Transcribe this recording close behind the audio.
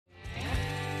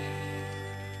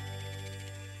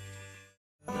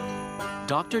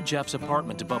Dr. Jeff's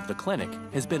apartment above the clinic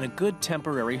has been a good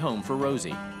temporary home for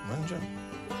Rosie. Run, Jeff.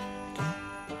 Okay.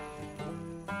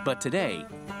 But today,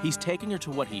 he's taking her to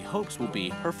what he hopes will be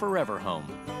her forever home.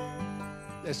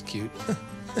 That's cute.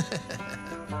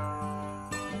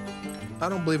 I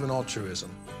don't believe in altruism.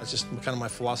 That's just kind of my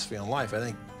philosophy on life. I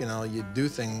think, you know, you do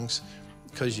things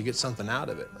because you get something out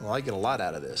of it. Well, I get a lot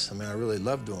out of this. I mean, I really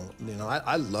love doing, you know,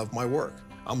 I love my work.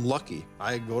 I'm lucky.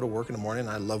 I go to work in the morning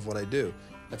and I love what I do.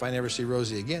 If I never see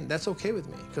Rosie again, that's okay with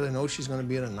me because I know she's going to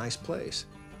be in a nice place.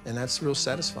 And that's real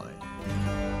satisfying.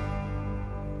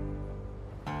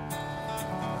 So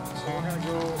we're going to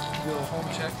go do a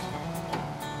home check.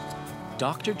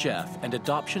 Dr. Jeff and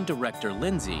adoption director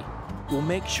Lindsay will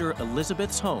make sure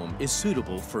Elizabeth's home is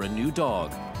suitable for a new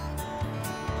dog.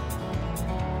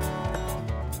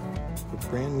 A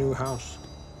brand new house.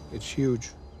 It's huge.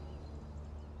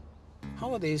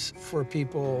 Holidays for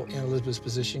people in Elizabeth's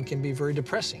position can be very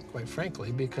depressing, quite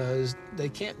frankly, because they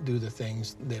can't do the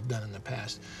things they've done in the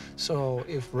past. So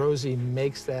if Rosie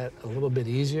makes that a little bit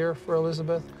easier for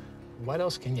Elizabeth, what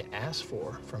else can you ask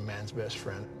for from man's best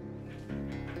friend?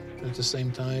 At the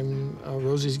same time,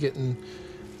 Rosie's getting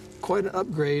quite an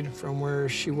upgrade from where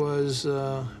she was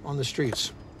on the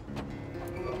streets.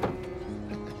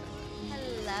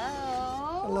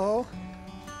 Hello. Hello.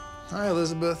 Hi,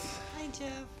 Elizabeth. Hi,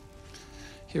 Jeff.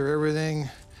 Here everything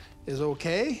is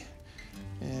okay,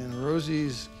 and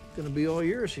Rosie's gonna be all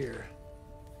yours here.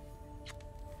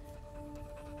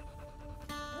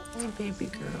 Hey, baby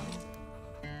girl.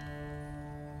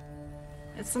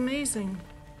 It's amazing.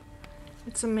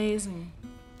 It's amazing.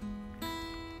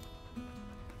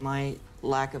 My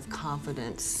lack of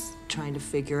confidence trying to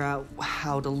figure out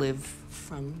how to live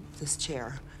from this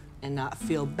chair and not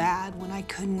feel bad when I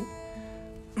couldn't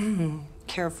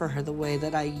care for her the way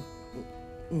that I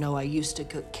know I used to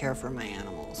care for my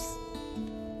animals.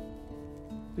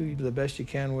 Do the best you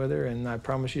can with her, and I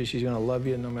promise you she's gonna love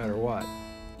you no matter what.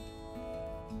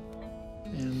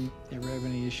 And if you ever have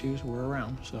any issues, we're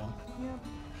around, so. Yep.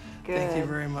 Good. Thank you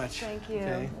very much. Thank you.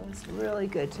 Okay. It was really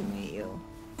good to meet you.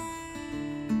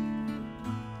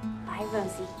 Bye,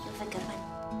 Rosie. You have a good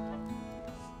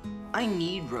one. I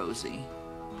need Rosie,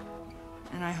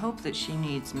 and I hope that she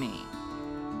needs me.